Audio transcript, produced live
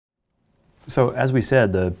So as we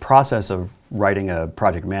said, the process of writing a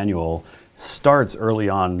project manual starts early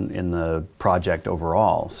on in the project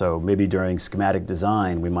overall. So maybe during schematic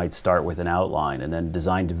design, we might start with an outline, and then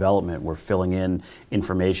design development, we're filling in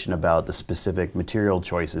information about the specific material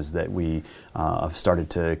choices that we have started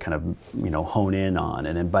to kind of hone in on.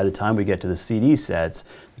 And then by the time we get to the CD sets,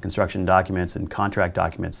 the construction documents and contract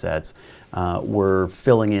document sets, we're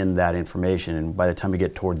filling in that information. And by the time we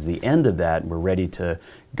get towards the end of that, we're ready to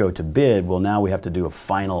go to bid. Well, now we have to do a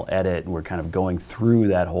final edit, and we're kind of going through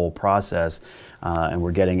that whole process, and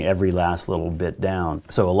we're getting every last little bit down.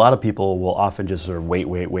 So a lot of people will often just sort of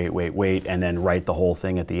wait, and then write the whole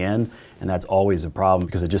thing at the end, and that's always a problem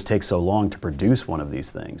because it just takes so long to produce one of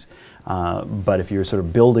these things. But if you're sort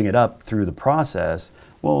of building it up through the process,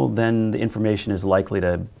 well, then the information is likely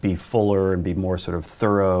to be fuller and be more sort of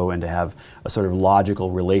thorough, and to have a sort of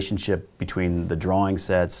logical relationship between the drawing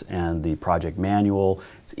sets and the project manual.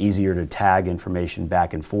 It's easier to tag information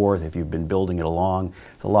back and forth if you've been building it along.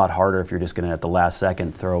 It's a lot harder if you're just going to, at the last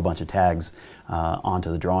second, throw a bunch of tags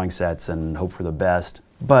onto the drawing sets and hope for the best.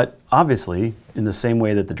 But obviously, in the same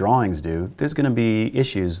way that the drawings do, there's going to be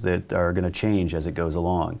issues that are going to change as it goes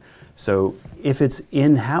along. So if it's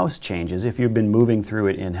in-house changes, if you've been moving through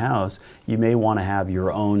it in-house, you may want to have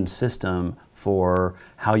your own system for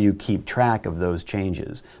how you keep track of those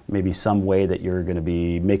changes. Maybe some way that you're going to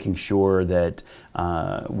be making sure that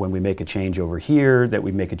when we make a change over here, that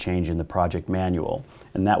we make a change in the project manual.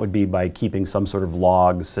 And that would be by keeping some sort of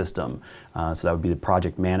log system. So that would be the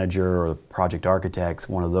project manager or the project architects.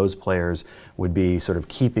 One of those players would be sort of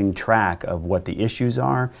keeping track of what the issues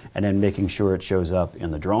are, and then making sure it shows up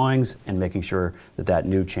in the drawings, and making sure that that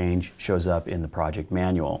new change shows up in the project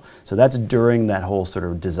manual. So that's during that whole sort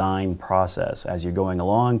of design process. As you're going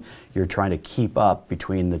along, you're trying to keep up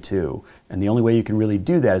between the two. And the only way you can really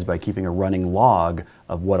do that is by keeping a running log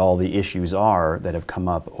of what all the issues are that have come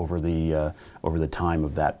up over the time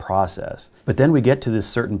of that process. But then we get to this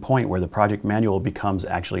certain point where the project manual becomes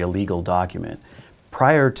actually a legal document.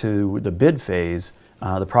 Prior to the bid phase,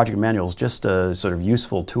 the project manual is just a sort of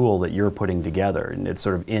useful tool that you're putting together, and it's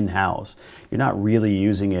sort of in-house. You're not really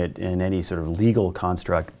using it in any sort of legal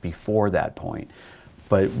construct before that point.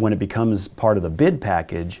 But when it becomes part of the bid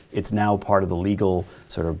package, it's now part of the legal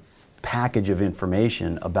sort of package of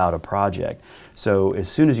information about a project. So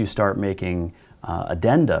as soon as you start making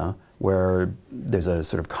addenda, where there's a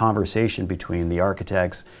sort of conversation between the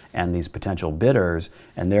architects and these potential bidders,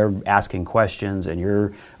 and they're asking questions, and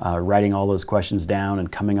you're writing all those questions down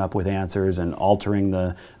and coming up with answers and altering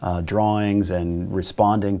the drawings and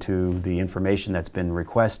responding to the information that's been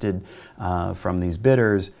requested from these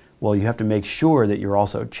bidders. Well, you have to make sure that you're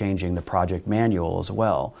also changing the project manual as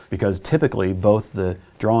well, because typically both the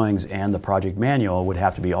drawings and the project manual would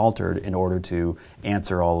have to be altered in order to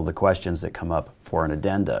answer all of the questions that come up for an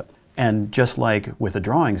addenda. And just like with a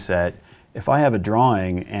drawing set, if I have a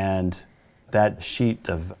drawing and that sheet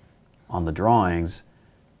on the drawings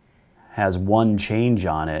has one change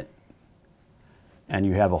on it, and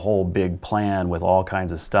you have a whole big plan with all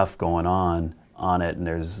kinds of stuff going on it, and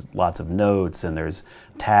there's lots of notes, and there's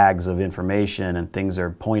tags of information, and things are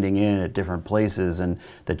pointing in at different places, and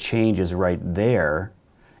the change is right there,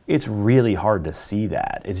 it's really hard to see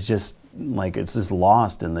that. It's just like, it's just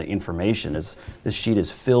lost in the information. This sheet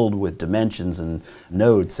is filled with dimensions and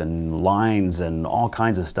notes and lines and all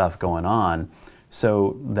kinds of stuff going on.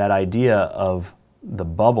 So that idea of the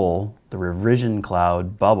bubble, the revision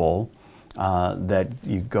cloud bubble, that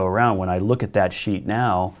you go around, when I look at that sheet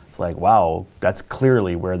now, it's like, wow, that's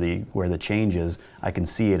clearly where the change is. I can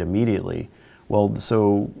see it immediately. Well,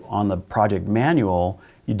 so on the project manual,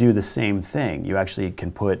 you do the same thing. You actually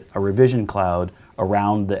can put a revision cloud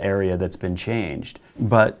around the area that's been changed.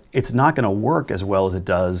 But it's not going to work as well as it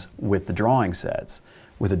does with the drawing sets.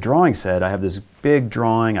 With a drawing set, I have this big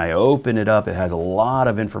drawing, I open it up, it has a lot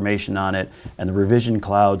of information on it, and the revision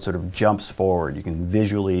cloud sort of jumps forward. You can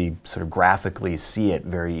visually, sort of graphically see it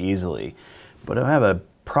very easily. But if I have a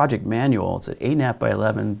project manual, it's an 8.5 by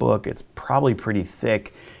 11 book, it's probably pretty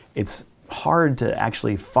thick, it's hard to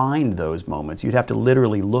actually find those moments. You'd have to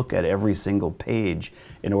literally look at every single page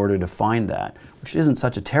in order to find that, which isn't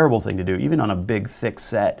such a terrible thing to do. Even on a big, thick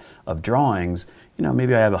set of drawings, you know,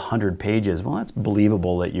 maybe I have 100 pages. Well, that's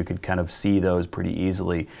believable that you could kind of see those pretty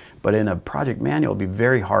easily. But in a project manual, it'd be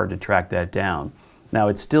very hard to track that down. Now,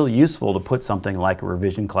 it's still useful to put something like a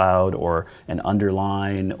revision cloud or an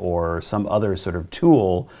underline or some other sort of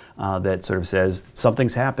tool that sort of says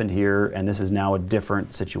something's happened here and this is now a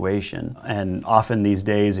different situation. And often these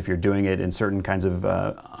days, if you're doing it in certain kinds of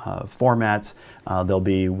formats, there'll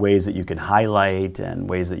be ways that you can highlight and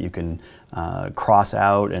ways that you can cross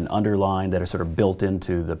out and underline that are sort of built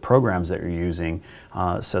into the programs that you're using,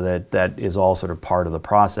 so that that is all sort of part of the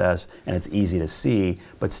process and it's easy to see,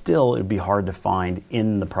 but still it'd be hard to find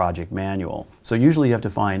in the project manual. So usually you have to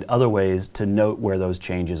find other ways to note where those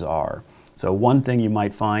changes are. So one thing you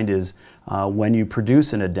might find is when you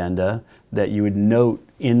produce an addenda, that you would note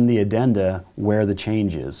in the addenda where the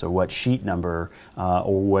change is, so what sheet number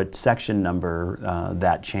or what section number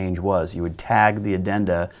that change was. You would tag the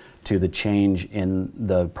addenda to the change in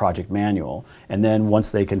the project manual. And then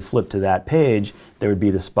once they can flip to that page, there would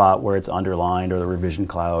be the spot where it's underlined or the revision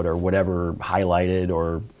cloud or whatever, highlighted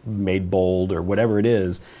or made bold or whatever it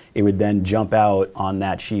is. It would then jump out on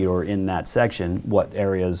that sheet or in that section what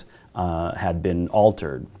areas had been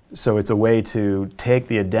altered. So it's a way to take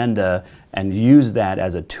the addenda and use that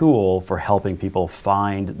as a tool for helping people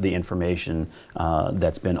find the information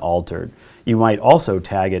that's been altered. You might also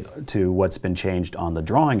tag it to what's been changed on the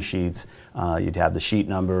drawing sheets. You'd have the sheet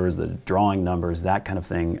numbers, the drawing numbers, that kind of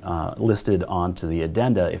thing listed onto the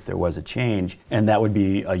addenda if there was a change. And that would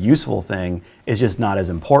be a useful thing. It's just not as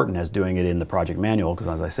important as doing it in the project manual, because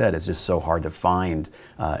as I said, it's just so hard to find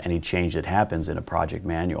any change that happens in a project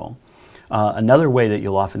manual. Another way that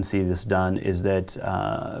you'll often see this done is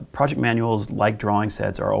that project manuals, like drawing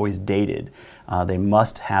sets, are always dated. They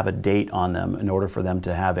must have a date on them in order for them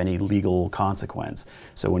to have any legal consequence.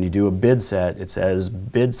 So when you do a bid set, it says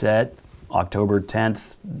bid set October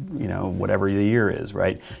 10th, you know, whatever the year is,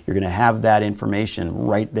 right? You're going to have that information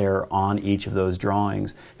right there on each of those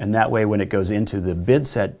drawings. And that way, when it goes into the bid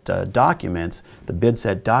set documents, the bid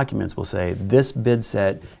set documents will say, this bid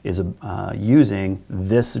set is using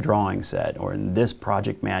this drawing set or in this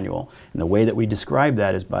project manual. And the way that we describe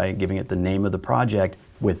that is by giving it the name of the project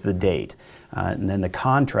with the date. And then the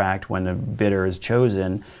contract, when the bidder is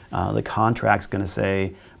chosen, the contract's going to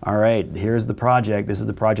say, all right, here's the project, this is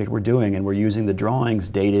the project we're doing, and we're using the drawings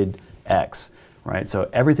dated X, right? So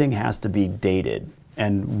everything has to be dated.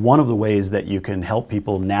 And one of the ways that you can help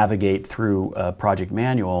people navigate through a project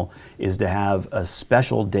manual is to have a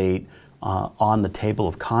special date on the table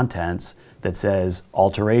of contents that says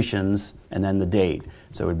alterations and then the date.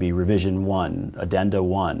 So it would be revision 1, addenda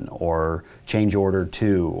 1, or change order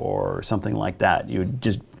 2, or something like that. You would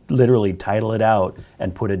just literally title it out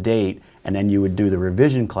and put a date, and then you would do the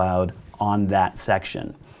revision cloud on that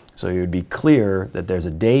section. So you would be clear that there's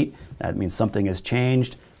a date, that means something has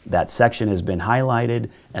changed, that section has been highlighted,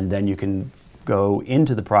 and then you can go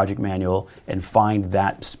into the project manual and find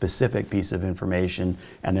that specific piece of information,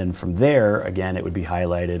 and then from there, again, it would be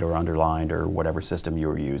highlighted or underlined or whatever system you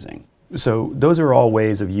were using. So those are all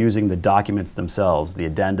ways of using the documents themselves, the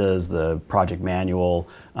addendas, the project manual,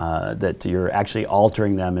 that you're actually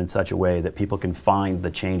altering them in such a way that people can find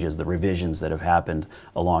the changes, the revisions that have happened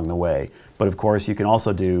along the way. But of course, you can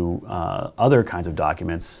also do other kinds of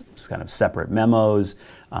documents, kind of separate memos.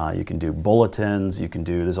 You can do bulletins. You can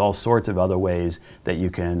do, there's all sorts of other ways that you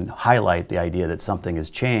can highlight the idea that something has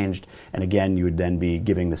changed. And again, you would then be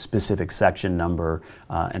giving the specific section number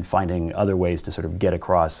and finding other ways to sort of get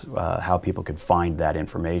across how people could find that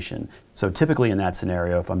information. So typically in that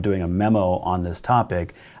scenario, if I'm doing a memo on this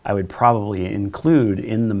topic, I would probably include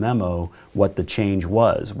in the memo what the change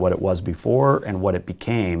was, what it was before and what it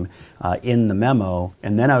became in the memo.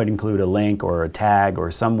 And then I would include a link or a tag or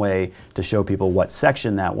some way to show people what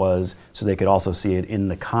section that was so they could also see it in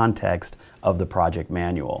the context of the project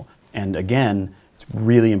manual. And again, it's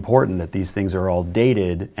really important that these things are all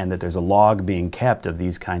dated and that there's a log being kept of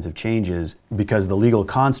these kinds of changes, because the legal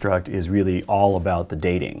construct is really all about the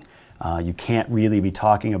dating. You can't really be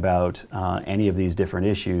talking about any of these different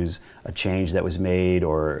issues, a change that was made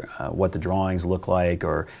or what the drawings look like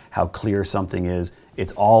or how clear something is.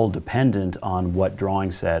 It's all dependent on what drawing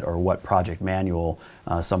set or what project manual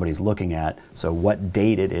somebody's looking at. So what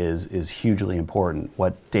date it is hugely important.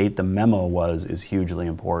 What date the memo was is hugely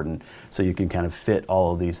important. So you can kind of fit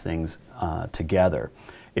all of these things together.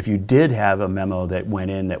 If you did have a memo that went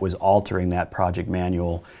in that was altering that project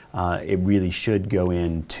manual, it really should go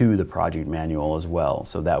into the project manual as well.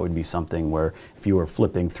 So that would be something where if you were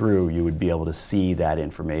flipping through, you would be able to see that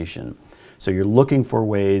information. So you're looking for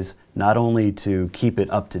ways not only to keep it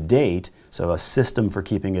up to date, so a system for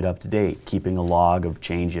keeping it up to date, keeping a log of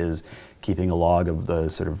changes, keeping a log of the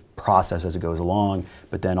sort of process as it goes along,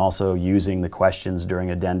 but then also using the questions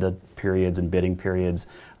during addenda periods and bidding periods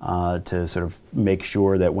to sort of make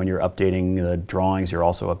sure that when you're updating the drawings, you're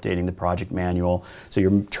also updating the project manual. So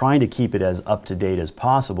you're trying to keep it as up to date as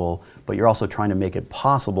possible, but you're also trying to make it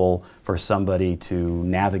possible for somebody to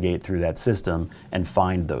navigate through that system and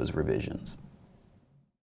find those revisions.